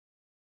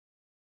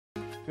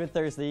Good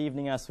Thursday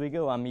evening,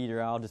 Oswego. I'm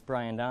meteorologist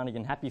Brian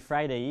Donegan. Happy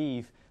Friday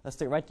Eve. Let's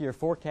get right to your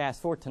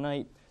forecast for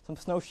tonight. Some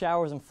snow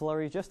showers and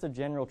flurries, just a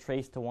general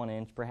trace to 1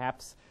 inch,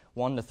 perhaps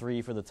 1 to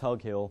 3 for the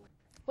Tug Hill.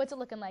 What's it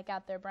looking like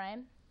out there,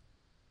 Brian?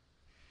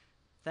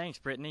 Thanks,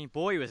 Brittany.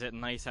 Boy, was it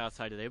nice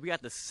outside today. We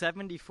got to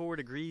 74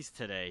 degrees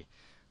today.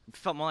 It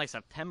felt more like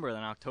September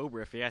than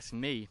October, if you ask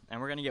me. And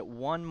we're going to get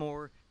one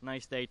more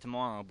nice day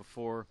tomorrow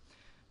before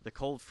the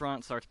cold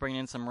front starts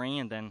bringing in some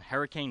rain, and then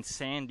Hurricane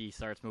Sandy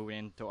starts moving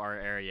into our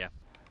area.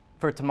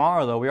 For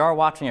tomorrow, though, we are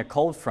watching a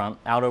cold front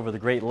out over the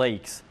Great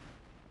Lakes.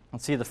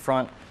 Let's see the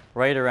front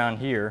right around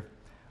here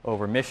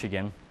over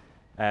Michigan,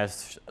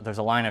 as there's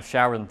a line of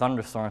showers and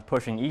thunderstorms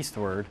pushing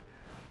eastward.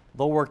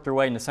 They'll work their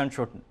way into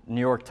central New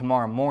York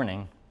tomorrow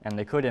morning, and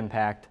they could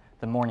impact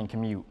the morning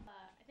commute.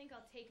 I think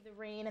I'll take the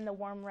rain and the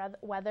warm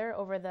weather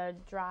over the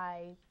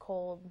dry,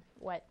 cold,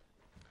 wet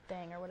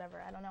thing or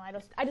whatever. I don't know.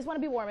 I just want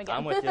to be warm again.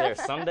 I'm with you there.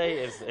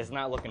 Sunday is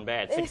not looking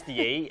bad.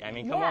 68. I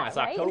mean, come on, it's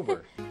right?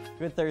 October.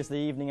 Good Thursday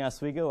evening,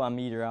 Oswego. I'm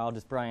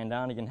meteorologist Brian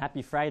Donegan.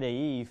 Happy Friday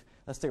Eve.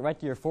 Let's get right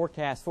to your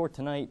forecast for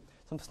tonight.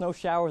 Some snow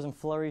showers and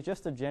flurries,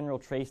 just a general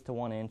trace to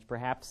 1 inch,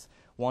 perhaps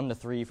 1 to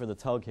 3 for the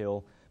Tug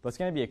Hill. But it's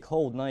going to be a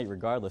cold night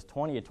regardless,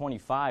 20 to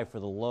 25 for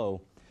the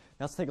low.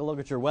 Now let's take a look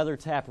at your weather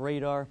tap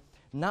radar.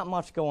 Not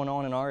much going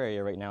on in our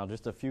area right now,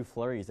 just a few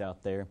flurries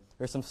out there.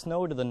 There's some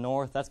snow to the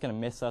north. That's going to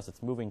miss us.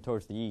 It's moving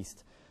towards the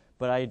east.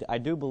 But I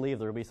do believe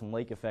there will be some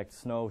lake effect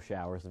snow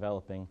showers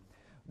developing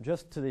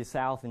just to the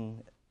south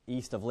and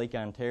east of Lake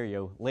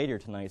Ontario later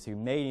tonight, so you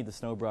may need the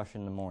snow brush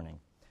in the morning.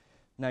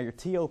 Now your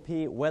TOP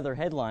weather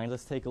headlines,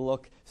 let's take a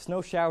look.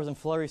 Snow showers and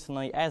flurries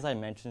tonight, as I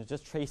mentioned,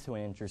 just trace to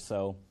 1 inch or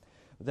so.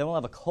 Then we'll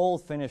have a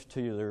cold finish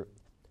to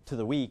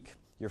the week.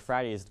 Your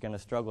Friday is going to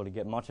struggle to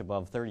get much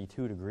above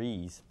 32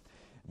 degrees.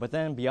 But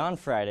then beyond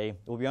Friday,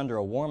 we'll be under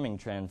a warming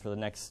trend for the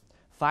next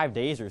 5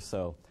 days or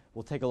so.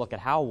 We'll take a look at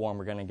how warm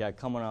we're going to get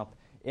coming up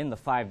in the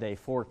 5-day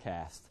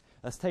forecast.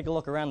 Let's take a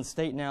look around the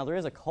state now. There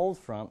is a cold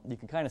front. You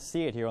can kind of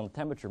see it here on the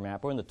temperature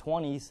map. We're in the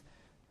 20s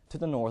to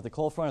the north. The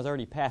cold front has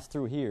already passed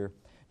through here.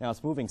 Now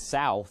it's moving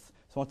south,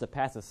 so once it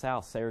passes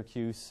south,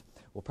 Syracuse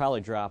will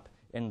probably drop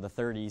into the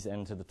 30s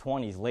and to the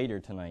 20s later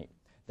tonight.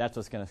 That's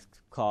what's going to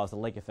cause the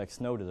lake effect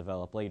snow to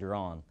develop later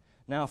on.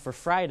 Now for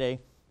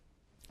Friday,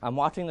 I'm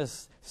watching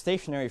this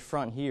stationary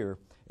front here.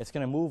 It's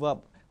going to move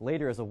up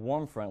later as a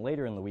warm front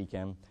later in the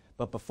weekend,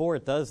 but before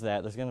it does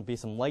that, there's going to be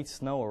some light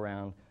snow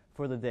around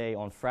for the day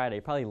on Friday,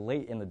 probably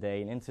late in the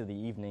day and into the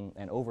evening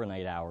and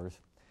overnight hours.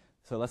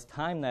 So let's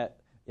time that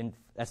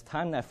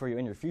for you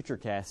in your future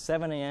cast.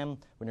 7 a.m.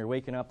 when you're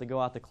waking up to go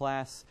out to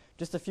class.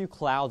 Just a few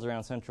clouds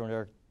around central New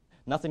York.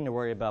 Nothing to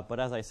worry about, but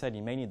as I said,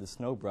 you may need the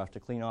snow brush to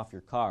clean off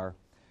your car.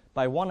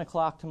 By 1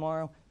 o'clock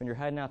tomorrow, when you're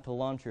heading out to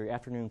lunch or your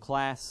afternoon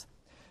class,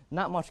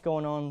 not much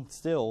going on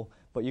still,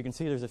 but you can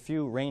see there's a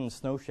few rain and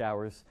snow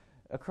showers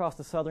across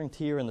the southern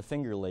tier and the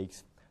Finger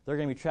Lakes. They're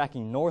going to be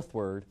tracking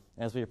northward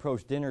as we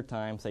approach dinner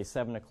time, say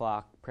 7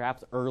 o'clock,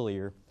 perhaps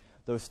earlier.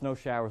 Those snow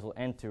showers will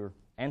enter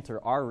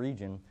our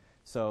region,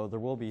 so there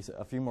will be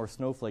a few more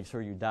snowflakes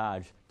for you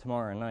dodge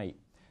tomorrow night.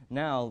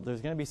 Now,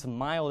 there's going to be some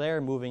mild air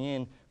moving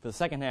in for the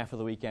second half of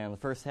the weekend, the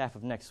first half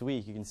of next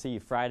week. You can see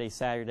Friday,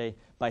 Saturday.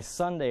 By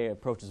Sunday, it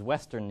approaches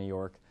western New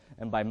York.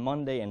 And by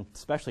Monday and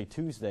especially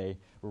Tuesday,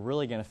 we're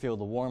really going to feel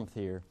the warmth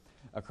here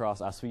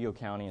across Oswego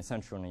County and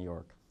central New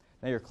York.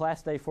 Now your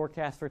class day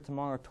forecast for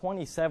tomorrow,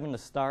 27 to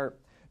start,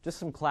 just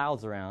some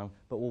clouds around,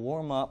 but we'll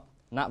warm up,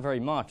 not very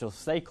much. It'll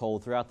stay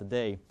cold throughout the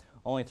day,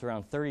 only to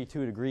around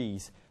 32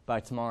 degrees by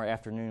tomorrow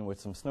afternoon with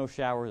some snow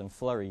showers and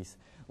flurries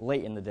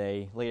late in the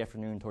day, late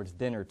afternoon towards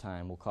dinner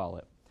time, we'll call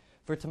it.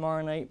 For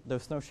tomorrow night,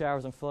 those snow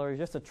showers and flurries,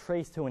 just a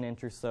trace to 1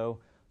 inch or so,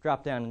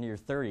 drop down into your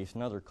 30s,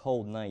 another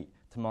cold night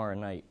tomorrow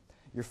night.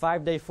 Your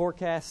 5-day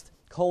forecast,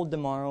 cold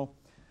tomorrow,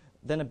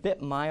 then a bit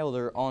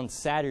milder on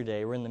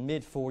Saturday. We're in the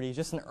mid-40s,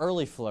 just an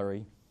early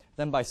flurry.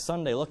 Then by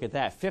Sunday, look at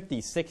that,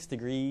 56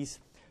 degrees,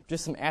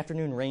 just some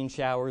afternoon rain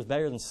showers,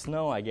 better than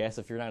snow, I guess,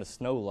 if you're not a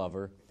snow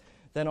lover.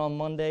 Then on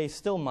Monday,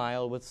 still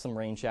mild with some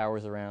rain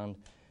showers around.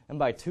 And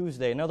by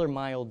Tuesday, another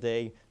mild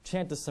day,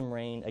 chance of some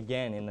rain,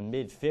 again, in the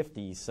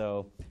mid-50s.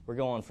 So we're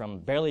going from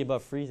barely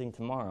above freezing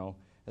tomorrow,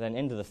 and then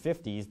into the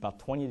 50s, about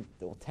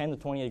 10 to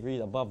 20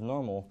 degrees above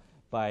normal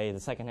by the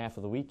second half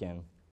of the weekend.